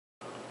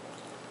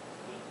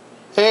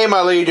Hey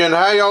my Legion,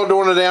 how y'all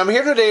doing today? I'm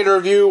here today to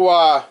review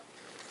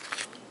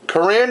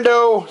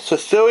Caranddo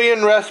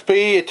Sicilian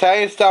recipe,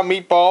 Italian style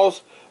meatballs,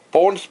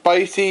 bold and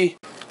spicy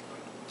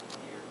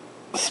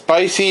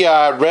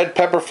red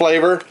pepper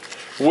flavor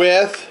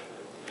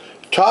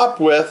topped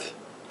with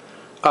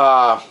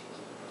some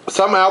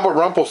Albert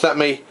Rumple sent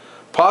me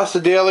pasta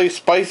daily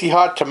spicy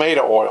hot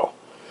tomato oil.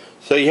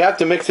 So you have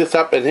to mix this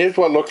up, and here's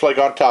what it looks like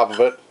on top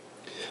of it.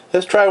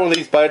 Let's try one of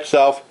these by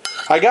itself.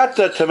 I got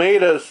the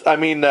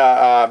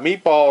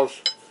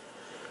meatballs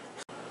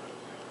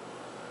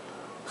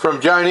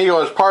from Giant Eagle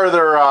as part of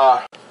their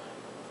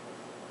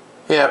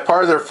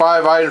part of their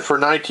 5 items for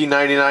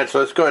 $19.99. So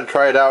let's go ahead and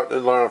try it out.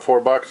 It's only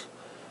 $4.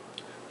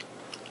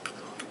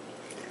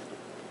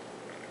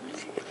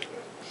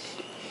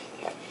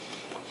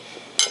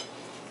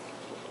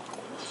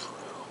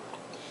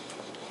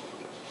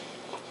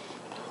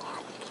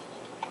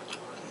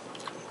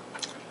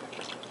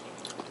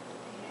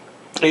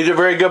 These are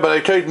very good, but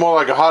they taste more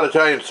like a hot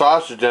Italian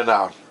sausage than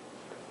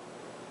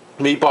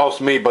meatballs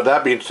to me. But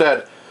that being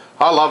said,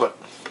 I love it.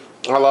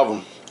 I love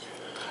them.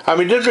 I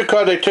mean, just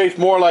because they taste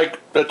more like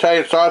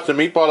Italian sausage than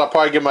meatballs, I'll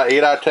probably give them an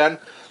 8 out of 10.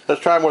 Let's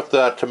try them with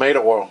the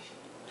tomato oil.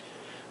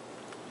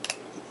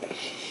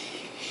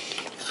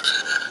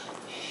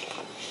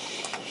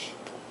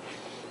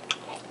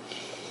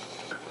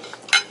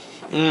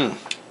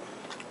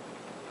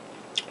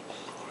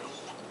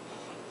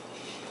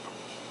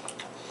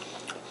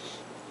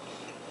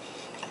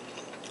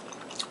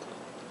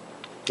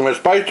 And the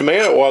spiced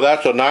tomato oil,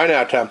 that's a 9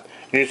 out of 10.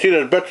 And you see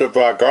there's bits of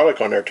garlic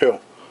on there too.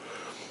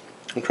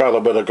 I'll try a little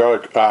bit of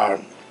garlic,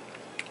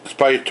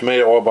 spiced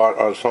tomato oil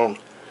on its own.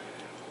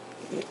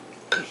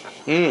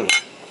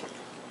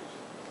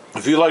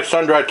 If you like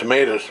sun-dried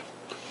tomatoes,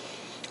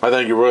 I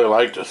think you really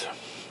like this.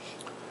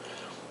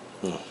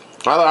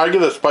 I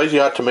give the spicy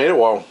hot tomato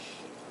oil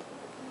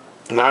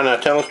 9 out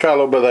of 10. Let's try a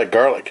little bit of that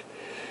garlic.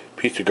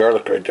 Piece of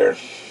garlic right there.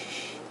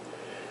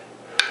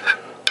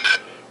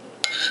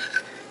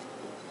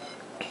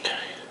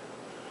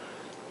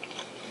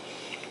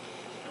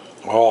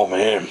 Oh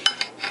man,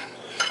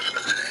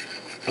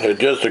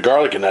 just the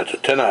garlic in that's a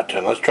 10 out of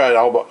 10. Let's try it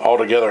all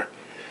together.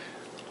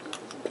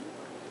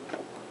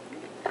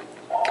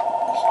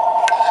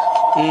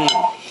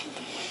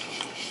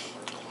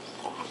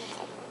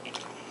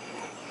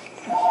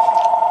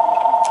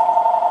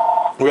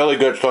 Really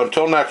good. So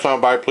until next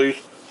time, bye please.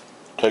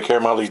 Take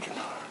care, my Legion.